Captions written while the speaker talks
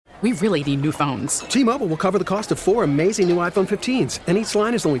We really need new phones. T-Mobile will cover the cost of 4 amazing new iPhone 15s, and each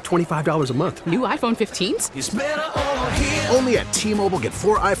line is only $25 a month. New iPhone 15s? It's better over here. Only at T-Mobile, get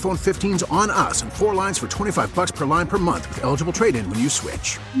 4 iPhone 15s on us and 4 lines for $25 per line per month with eligible trade-in when you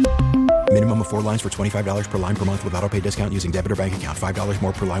switch. Minimum of 4 lines for $25 per line per month with autopay discount using debit or bank account. $5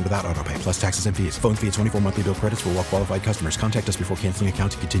 more per line without autopay, plus taxes and fees. Phone fee at 24 monthly bill credits for well-qualified customers. Contact us before canceling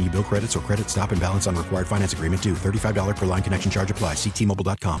account to continue bill credits or credit stop and balance on required finance agreement due. $35 per line connection charge applies. See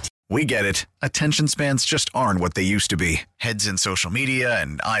T-Mobile.com. We get it. Attention spans just aren't what they used to be. Heads in social media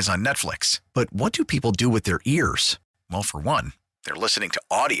and eyes on Netflix. But what do people do with their ears? Well, for one, they're listening to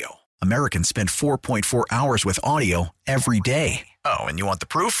audio. Americans spend 4.4 hours with audio every day. Oh, and you want the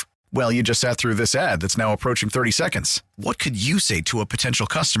proof? Well, you just sat through this ad that's now approaching 30 seconds. What could you say to a potential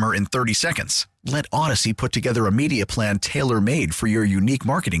customer in 30 seconds? Let Odyssey put together a media plan tailor-made for your unique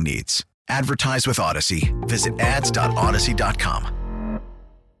marketing needs. Advertise with Odyssey. Visit ads.odyssey.com.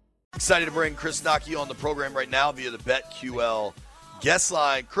 Excited to bring Chris Naki on the program right now via the BetQL guest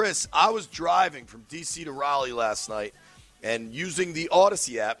line. Chris, I was driving from D.C. to Raleigh last night and using the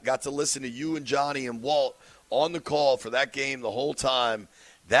Odyssey app, got to listen to you and Johnny and Walt on the call for that game the whole time.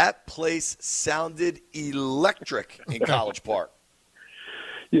 That place sounded electric in College Park.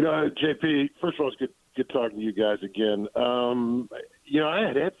 You know, JP, first of all, it's good talking to you guys again. I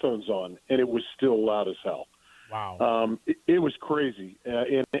had headphones on, and it was still loud as hell. Wow. It was crazy.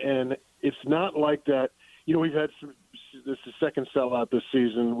 And it's not like that. You know, we've had this is the second sellout this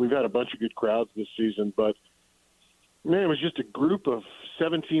season. We've had a bunch of good crowds this season, but, man, it was just a group of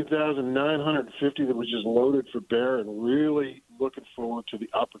 17,950 that was just loaded for bear and really looking forward to the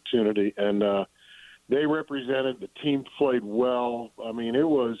opportunity. And they represented, the team played well. I mean,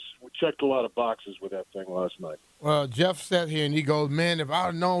 we checked a lot of boxes with that thing last night. Well, Jeff sat here and he goes, man, if I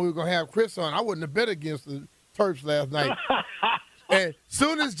had known we were going to have Chris on, I wouldn't have bet against the Terps last night. And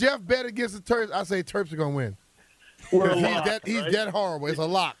soon as Jeff bet against the Terps, I say Terps are going to win. He's that horrible. It's a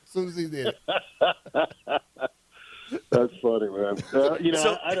lock as soon as he did. That's funny, man.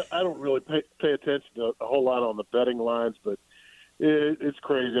 I don't really pay attention to a whole lot on the betting lines, but it's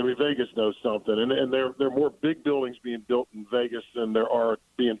crazy. I mean, Vegas knows something, and there are more big buildings being built in Vegas than there are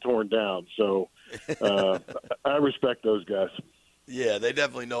being torn down. So I respect those guys. Yeah, they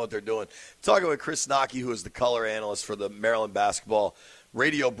definitely know what they're doing. Talking with Chris Naki, who is the color analyst for the Maryland basketball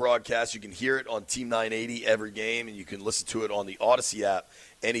radio broadcast. You can hear it on Team 980 every game, and you can listen to it on the Odyssey app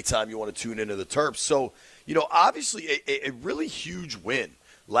anytime you want to tune into the Terps. So, obviously a really huge win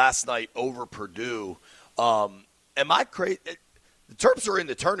last night over Purdue. Am I crazy? The Terps are in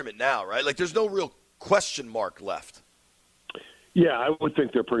the tournament now, right? Like, there's no real question mark left. Yeah, I would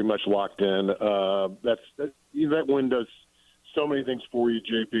think they're pretty much locked in. That win does so many things for you,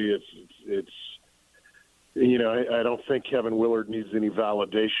 JP. I don't think Kevin Willard needs any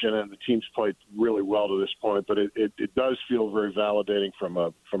validation, and the team's played really well to this point. But it does feel very validating from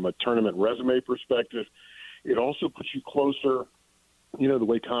a tournament resume perspective. It also puts you closer. The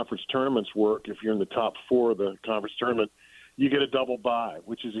way conference tournaments work, if you're in the top 4 of the conference tournament, you get a double bye,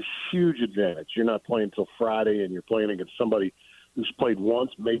 which is a huge advantage. You're not playing until Friday, and you're playing against somebody who's played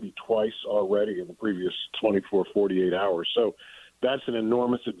once, maybe twice already in the previous 24, 48 hours. So that's an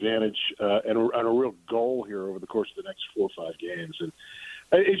enormous advantage and a real goal here over the course of the next 4 or 5 games. And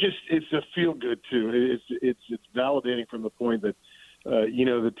it's a feel good too. It's validating from the point that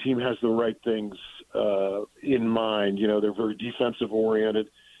the team has the right things in mind. They're very defensive oriented.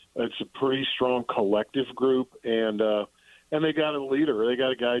 It's a pretty strong collective group, and they got a leader. They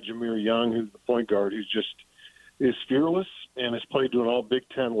got a guy, Jameer Young, who's the point guard, who's just is fearless and has played to an all Big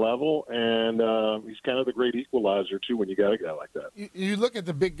Ten level, and he's kind of the great equalizer too when you got a guy like that. You look at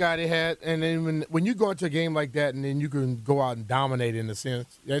the big guy they had, and then when you go into a game like that, and then you can go out and dominate in a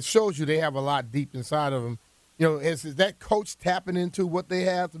sense, it shows you they have a lot deep inside of them. Is that coach tapping into what they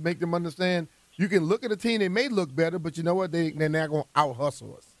have to make them understand? You can look at a team; they may look better, but you know what? They're not going to out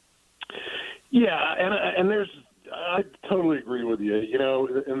hustle us. Yeah, and I totally agree with you.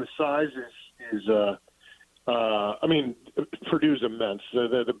 And the size is Purdue's immense.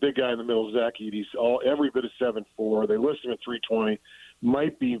 The big guy in the middle, Zach Edey's every bit of 7'4". They list him at 320.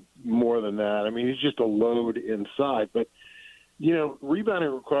 Might be more than that. I mean, he's just a load inside. But,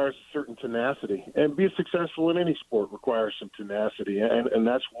 rebounding requires a certain tenacity. And being successful in any sport requires some tenacity. And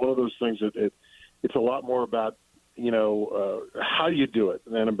that's one of those things that it's a lot more about, how you do it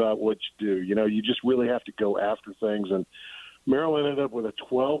than about what you do. You just really have to go after things. And Maryland ended up with a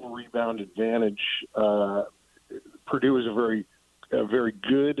 12-rebound advantage. Purdue is a very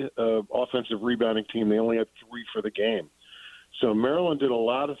good offensive rebounding team. They only had 3 for the game. So Maryland did a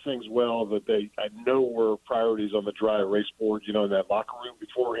lot of things well that I know were priorities on the dry erase board, in that locker room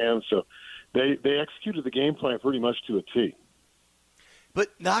beforehand. So they executed the game plan pretty much to a T. But,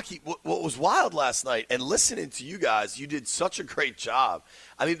 Naki, what was wild last night, and listening to you guys, you did such a great job.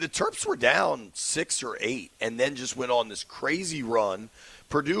 I mean, the Terps were down 6 or 8 and then just went on this crazy run.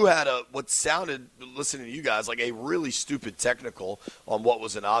 Purdue had what sounded, listening to you guys, like a really stupid technical on what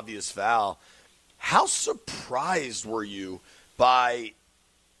was an obvious foul. How surprised were you by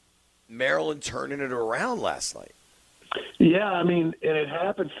Maryland turning it around last night? Yeah, I mean, and it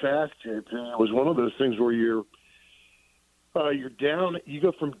happened fast, JP. It was one of those things where you're down. You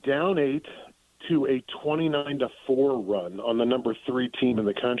go from down 8 to a 29-4 run on the number 3 team in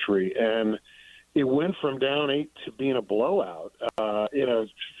the country, and it went from down 8 to being a blowout.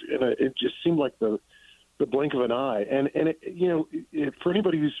 It just seemed like the blink of an eye. And for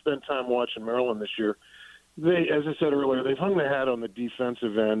anybody who's spent time watching Maryland this year, they, as I said earlier, they've hung the hat on the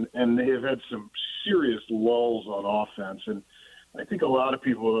defensive end, and they have had some serious lulls on offense. And I think a lot of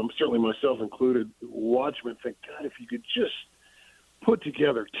people, certainly myself included, watch them and think, God, if you could just put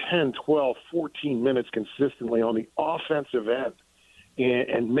together 10, 12, 14 minutes consistently on the offensive end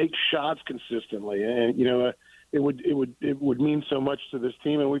and make shots consistently. And, it would mean so much to this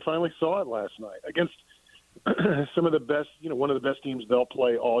team. And we finally saw it last night against some of the best, one of the best teams they'll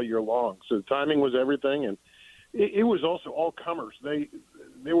play all year long. So the timing was everything. And it was also all comers.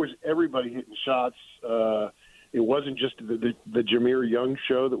 There was everybody hitting shots. It wasn't just the Jahmir Young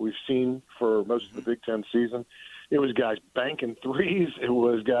show that we've seen for most of the Big Ten season. It was guys banking threes. It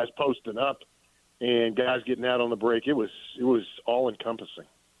was guys posting up and guys getting out on the break. It was all-encompassing.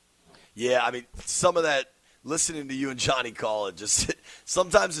 Yeah, I mean, some of that, listening to you and Johnny call it, just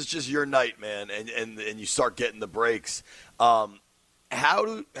sometimes it's just your night, man, and you start getting the breaks. How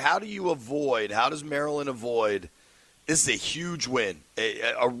does Maryland avoid – this is a huge win,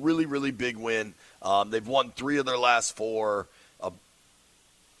 a really, really big win. They've won 3 of their last 4.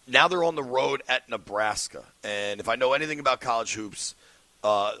 Now they're on the road at Nebraska. And if I know anything about college hoops,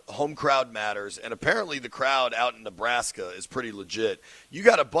 home crowd matters. And apparently the crowd out in Nebraska is pretty legit. You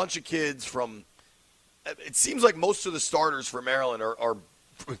got a bunch of kids from – it seems like most of the starters for Maryland are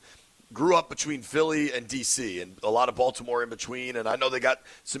grew up between Philly and D.C. and a lot of Baltimore in between. And I know they got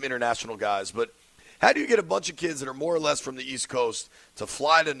some international guys. But how do you get a bunch of kids that are more or less from the East Coast to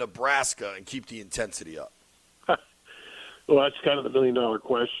fly to Nebraska and keep the intensity up? Well, that's kind of the million-dollar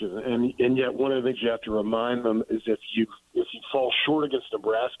question, and yet one of the things you have to remind them is if you fall short against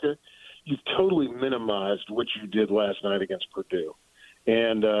Nebraska, you've totally minimized what you did last night against Purdue,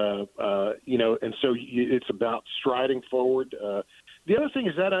 and and so it's about striding forward. The other thing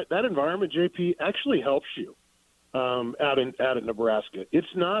is that environment, JP, actually helps you out in Nebraska.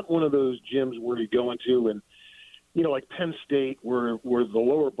 It's not one of those gyms where you go into and like Penn State, where the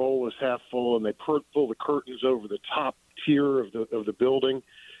lower bowl is half full and they pull the curtains over the top tier of the building.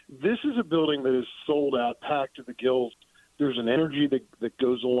 This is a building that is sold out, packed to the gills. There's an energy that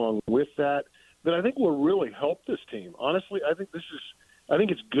goes along with that I think will really help this team. Honestly, I think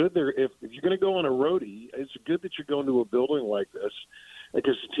it's good there. If you're going to go on a roadie, it's good that you're going to a building like this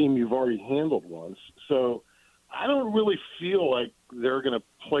because it's a team you've already handled once. So I don't really feel like they're going to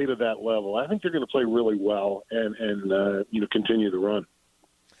play to that level. I think they're going to play really well and continue the run.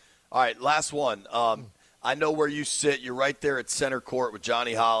 All right, last one. I know where you sit. You're right there at center court with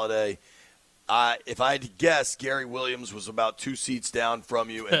Johnny Holiday. If I had to guess, Gary Williams was about 2 seats down from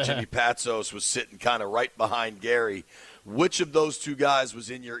you, and Jimmy Patsos was sitting kind of right behind Gary. Which of those 2 guys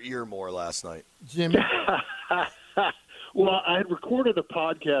was in your ear more last night? Jimmy. Well, I had recorded a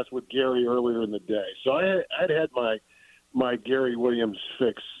podcast with Gary earlier in the day, so I'd had my Gary Williams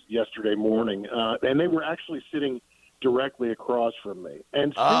fix yesterday morning, and they were actually sitting directly across from me.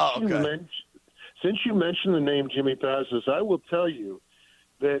 And since you mentioned the name Jimmy Patsos, I will tell you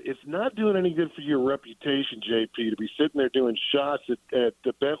that it's not doing any good for your reputation, JP, to be sitting there doing shots at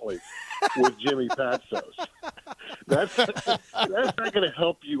the Bentley with Jimmy Patsos. That's not going to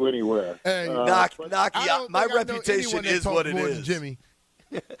help you anywhere. Hey, my reputation is what it is. Jimmy.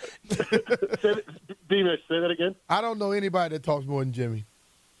 Beamer, say that again? I don't know anybody that talks more than Jimmy.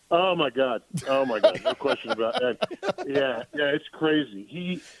 Oh, my God. No question about that. Yeah, it's crazy.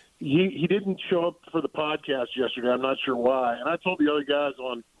 He didn't show up for the podcast yesterday. I'm not sure why. And I told the other guys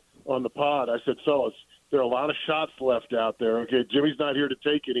on the pod, I said, fellas, there are a lot of shots left out there. Okay, Jimmy's not here to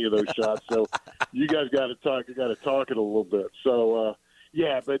take any of those shots, so you guys got to talk. You got to talk it a little bit. So,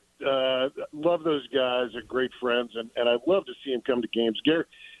 but love those guys. They're great friends, and I'd love to see him come to games.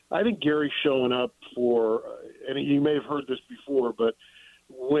 I think Gary's showing up for, and you may have heard this before, but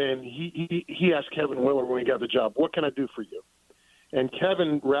when he asked Kevin Willard when he got the job, what can I do for you? And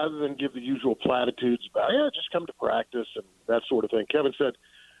Kevin, rather than give the usual platitudes about, just come to practice and that sort of thing, Kevin said,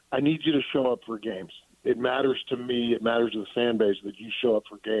 I need you to show up for games. It matters to me. It matters to the fan base that you show up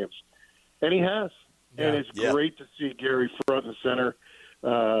for games. And he has. Yeah. And it's great to see Gary front and center.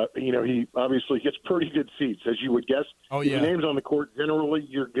 He obviously gets pretty good seats, as you would guess. Oh, yeah. If your name's on the court, generally,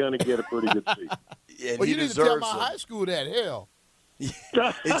 you're going to get a pretty good seat. Well, you need to tell my high school that. Hell.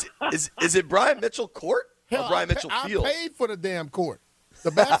 Is it Brian Mitchell Court or Brian Mitchell Field? I paid for the damn court,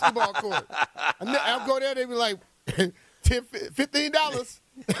 the basketball court. I'll go there, they be like, $15.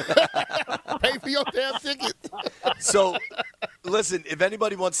 Pay for your damn ticket. So, listen, if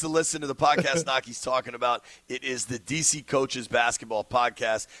anybody wants to listen to the podcast Naki's talking about, it is the DC Coaches Basketball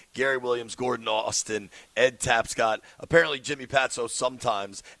Podcast. Gary Williams, Gordon Austin, Ed Tapscott, apparently Jimmy Patso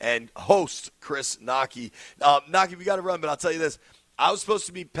sometimes, and host Chris Naki. Naki, we got to run, but I'll tell you this. I was supposed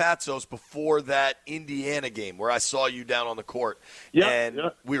to meet Patsos before that Indiana game where I saw you down on the court.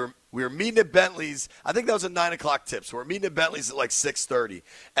 We were meeting at Bentley's. I think that was a 9 o'clock tip. So we're meeting at Bentley's at like 6:30.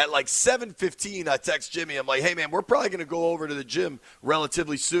 At like 7:15, I text Jimmy. I'm like, hey, man, we're probably going to go over to the gym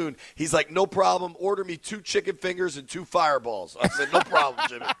relatively soon. He's like, no problem. Order me 2 chicken fingers and 2 fireballs. I said, no problem,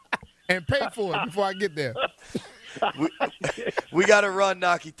 Jimmy. And pay for it before I get there. We got to run,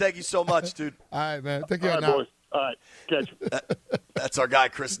 Naki. Thank you so much, dude. All right, man. Take care now. Boys. All right, catch you. That's our guy,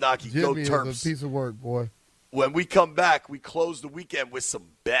 Chris Naki. Jimmy Go Terps. is a piece of work, boy. When we come back, we close the weekend with some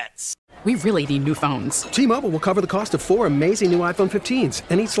bets. We really need new phones. T-Mobile will cover the cost of 4 amazing new iPhone 15s,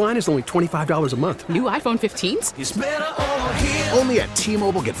 and each line is only $25 a month. New iPhone 15s? It's better over here. Only at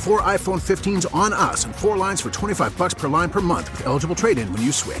T-Mobile, get 4 iPhone 15s on us and 4 lines for $25 per line per month with eligible trade-in when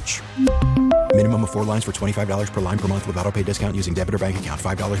you switch. Minimum of 4 lines for $25 per line per month with autopay discount using debit or bank account.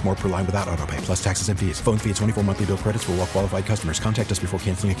 $5 more per line without autopay, plus taxes and fees. Phone fee at 24 monthly bill credits for well-qualified customers. Contact us before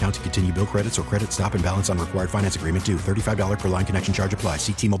canceling account to continue bill credits or credit stop and balance on required finance agreement due. $35 per line connection charge applies.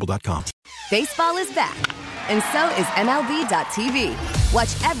 See T-Mobile.com. Baseball is back, and so is MLB.tv.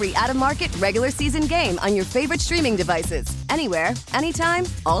 Watch every out-of-market regular season game on your favorite streaming devices. Anywhere, anytime,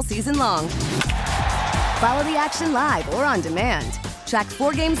 all season long. Follow the action live or on demand. Track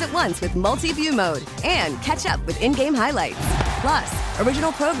 4 games at once with multi-view mode and catch up with in-game highlights. Plus,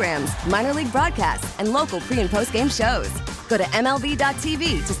 original programs, minor league broadcasts, and local pre- and post-game shows. Go to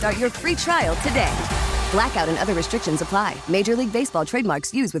MLB.tv to start your free trial today. Blackout and other restrictions apply. Major League Baseball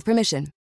trademarks used with permission.